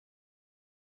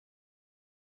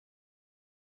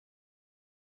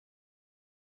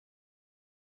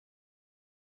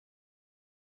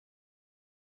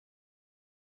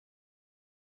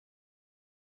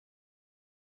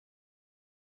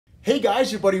Hey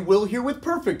guys, your buddy Will here with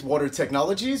Perfect Water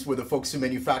Technologies. We're the folks who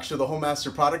manufacture the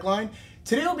HomeMaster product line.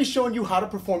 Today I'll be showing you how to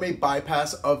perform a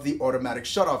bypass of the automatic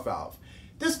shutoff valve.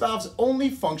 This valve's only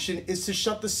function is to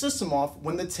shut the system off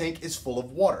when the tank is full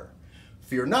of water.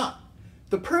 Fear not,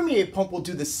 the permeate pump will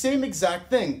do the same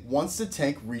exact thing once the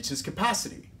tank reaches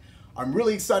capacity. I'm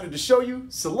really excited to show you,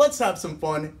 so let's have some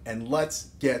fun and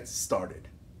let's get started.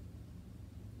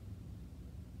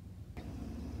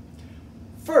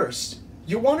 First,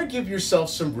 you want to give yourself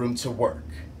some room to work.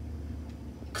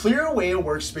 Clear away a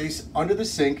workspace under the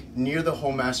sink near the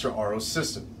HomeMaster RO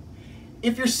system.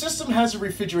 If your system has a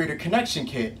refrigerator connection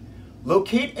kit,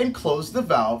 locate and close the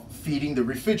valve feeding the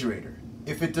refrigerator.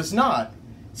 If it does not,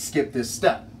 skip this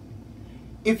step.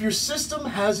 If your system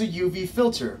has a UV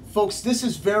filter, folks, this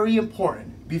is very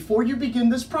important. Before you begin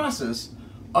this process,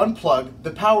 unplug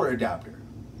the power adapter.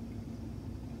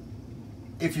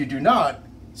 If you do not,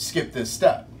 skip this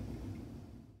step.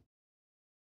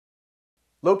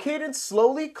 Locate and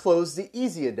slowly close the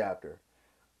easy adapter,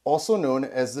 also known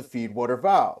as the feed water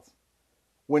valve.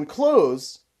 When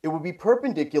closed, it will be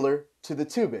perpendicular to the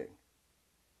tubing.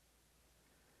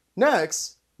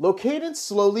 Next, locate and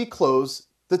slowly close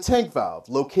the tank valve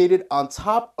located on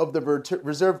top of the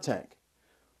reserve tank.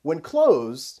 When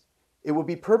closed, it will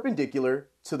be perpendicular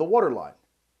to the water line.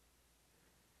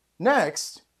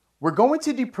 Next, we're going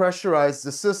to depressurize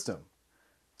the system.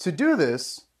 To do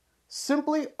this,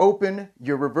 simply open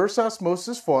your reverse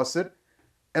osmosis faucet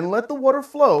and let the water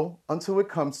flow until it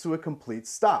comes to a complete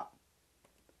stop.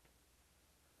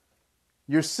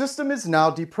 Your system is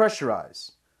now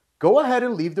depressurized. Go ahead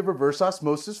and leave the reverse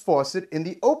osmosis faucet in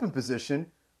the open position.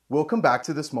 We'll come back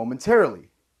to this momentarily.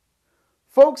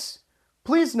 Folks,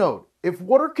 please note, if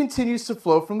water continues to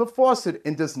flow from the faucet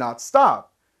and does not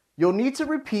stop, you'll need to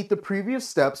repeat the previous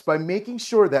steps by making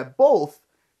sure that both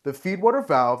the feed water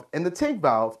valve and the tank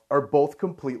valve are both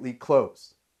completely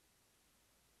closed.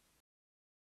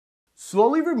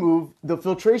 Slowly remove the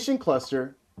filtration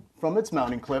cluster from its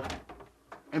mounting clip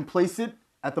and place it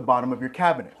at the bottom of your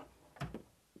cabinet.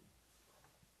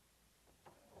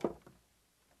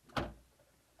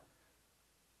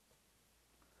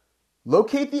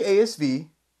 Locate the ASV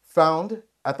found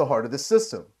at the heart of the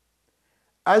system.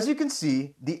 As you can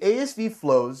see, the ASV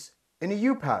flows in a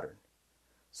U pattern,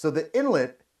 so the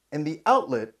inlet and the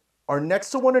outlet are next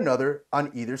to one another on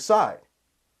either side.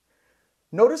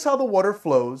 Notice how the water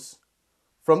flows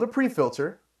from the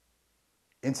pre-filter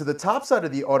into the top side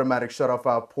of the automatic shutoff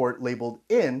valve port labeled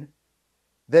in,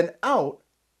 then out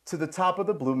to the top of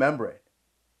the blue membrane.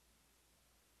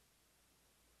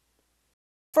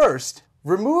 First,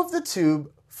 remove the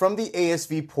tube from the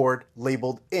ASV port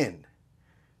labeled in.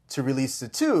 To release the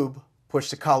tube, push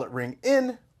the collet ring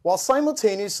in while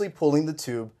simultaneously pulling the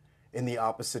tube in the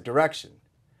opposite direction.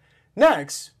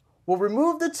 Next, we'll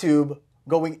remove the tube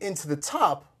going into the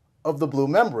top of the blue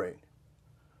membrane.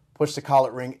 Push the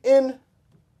collet ring in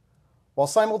while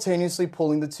simultaneously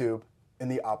pulling the tube in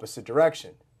the opposite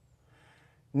direction.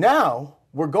 Now,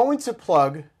 we're going to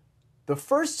plug the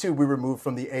first tube we removed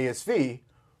from the ASV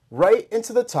right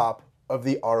into the top of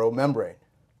the RO membrane.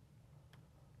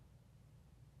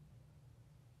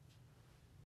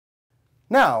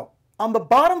 Now, on the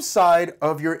bottom side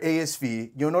of your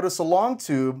ASV, you'll notice a long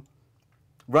tube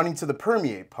running to the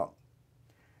permeate pump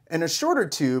and a shorter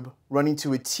tube running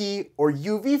to a T or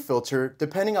UV filter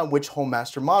depending on which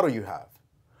HomeMaster model you have.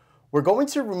 We're going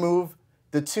to remove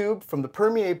the tube from the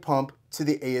permeate pump to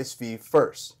the ASV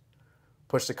first.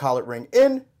 Push the collet ring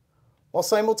in while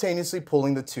simultaneously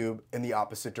pulling the tube in the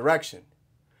opposite direction.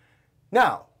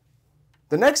 Now,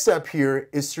 the next step here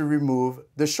is to remove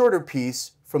the shorter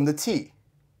piece from the T.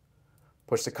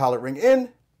 Push the collet ring in,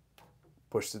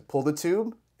 pull the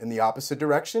tube in the opposite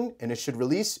direction, and it should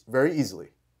release very easily.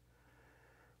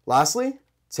 Lastly,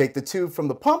 take the tube from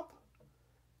the pump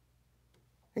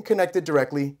and connect it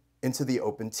directly into the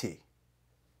open T.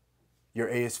 Your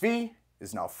ASV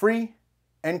is now free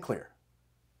and clear.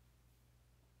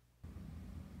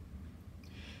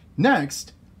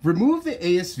 Next, remove the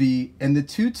ASV and the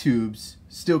two tubes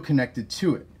still connected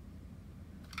to it.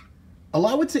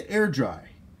 Allow it to air dry.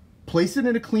 Place it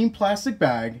in a clean plastic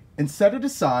bag and set it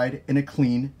aside in a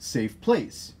clean, safe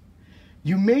place.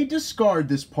 You may discard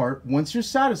this part once you're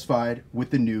satisfied with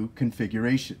the new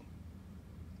configuration.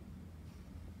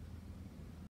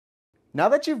 Now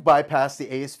that you've bypassed the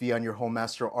ASV on your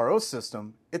HomeMaster RO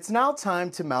system, it's now time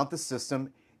to mount the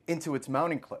system into its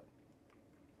mounting clip.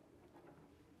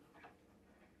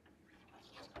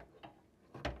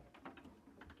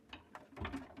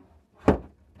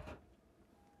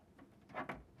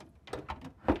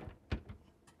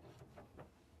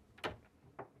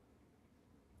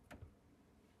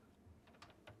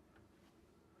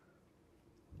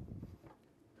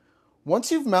 Once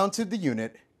you've mounted the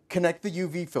unit, connect the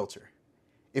UV filter.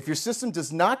 If your system does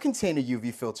not contain a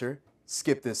UV filter,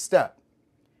 skip this step.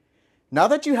 Now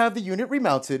that you have the unit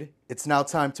remounted, it's now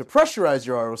time to pressurize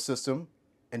your RO system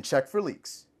and check for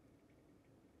leaks.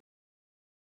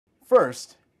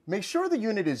 First, make sure the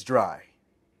unit is dry.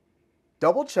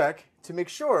 Double check to make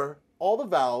sure all the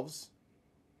valves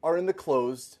are in the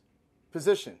closed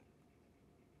position.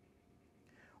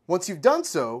 Once you've done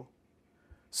so,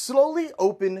 slowly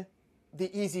open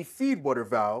the easy feed water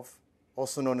valve,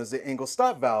 also known as the angle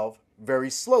stop valve, very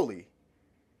slowly,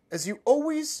 as you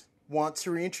always want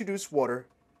to reintroduce water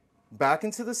back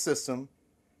into the system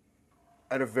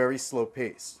at a very slow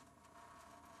pace.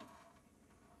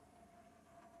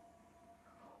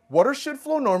 Water should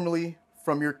flow normally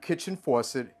from your kitchen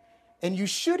faucet, and you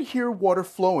should hear water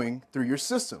flowing through your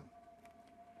system.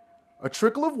 A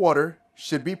trickle of water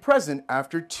should be present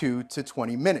after 2 to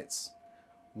 20 minutes.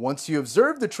 Once you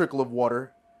observe the trickle of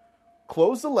water,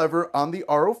 close the lever on the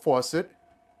RO faucet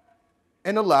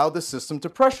and allow the system to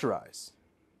pressurize.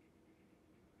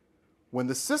 When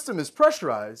the system is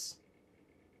pressurized,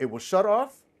 it will shut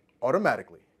off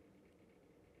automatically.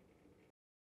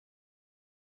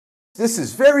 This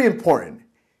is very important.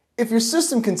 If your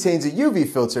system contains a UV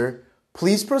filter,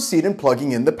 please proceed in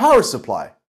plugging in the power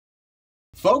supply.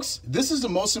 Folks, this is the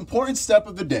most important step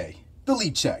of the day, the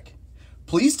leak check.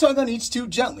 Please tug on each tube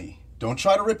gently. Don't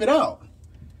try to rip it out.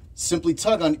 Simply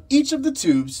tug on each of the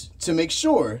tubes to make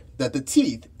sure that the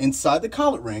teeth inside the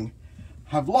collet ring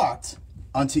have locked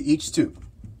onto each tube.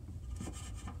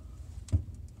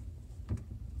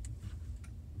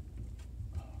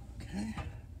 Okay.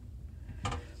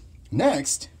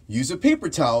 Next, use a paper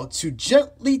towel to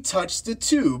gently touch the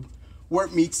tube where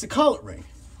it meets the collet ring.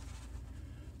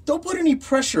 Don't put any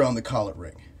pressure on the collet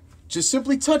ring. Just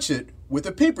simply touch it with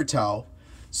a paper towel,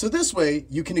 so this way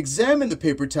you can examine the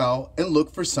paper towel and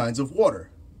look for signs of water.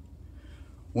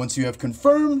 Once you have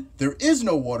confirmed there is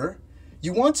no water,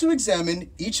 you want to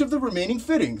examine each of the remaining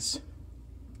fittings,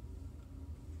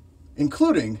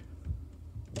 including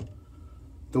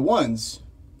the ones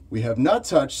we have not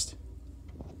touched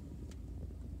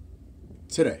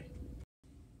today.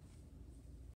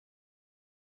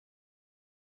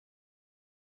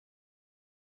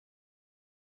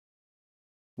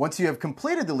 Once you have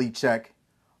completed the leak check,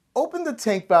 open the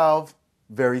tank valve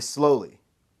very slowly.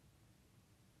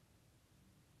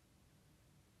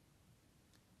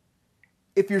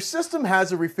 If your system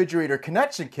has a refrigerator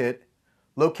connection kit,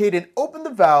 locate and open the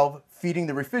valve feeding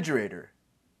the refrigerator.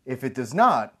 If it does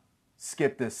not,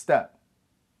 skip this step.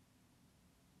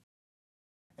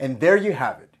 And there you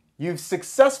have it. You've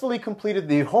successfully completed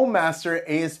the HomeMaster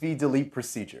ASV delete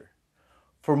procedure.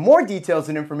 For more details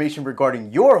and information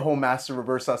regarding your HomeMaster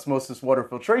reverse osmosis water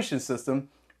filtration system,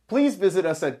 please visit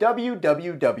us at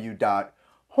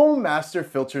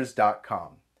www.homemasterfilters.com.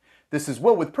 This is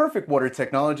Will with Perfect Water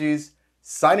Technologies,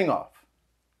 signing off.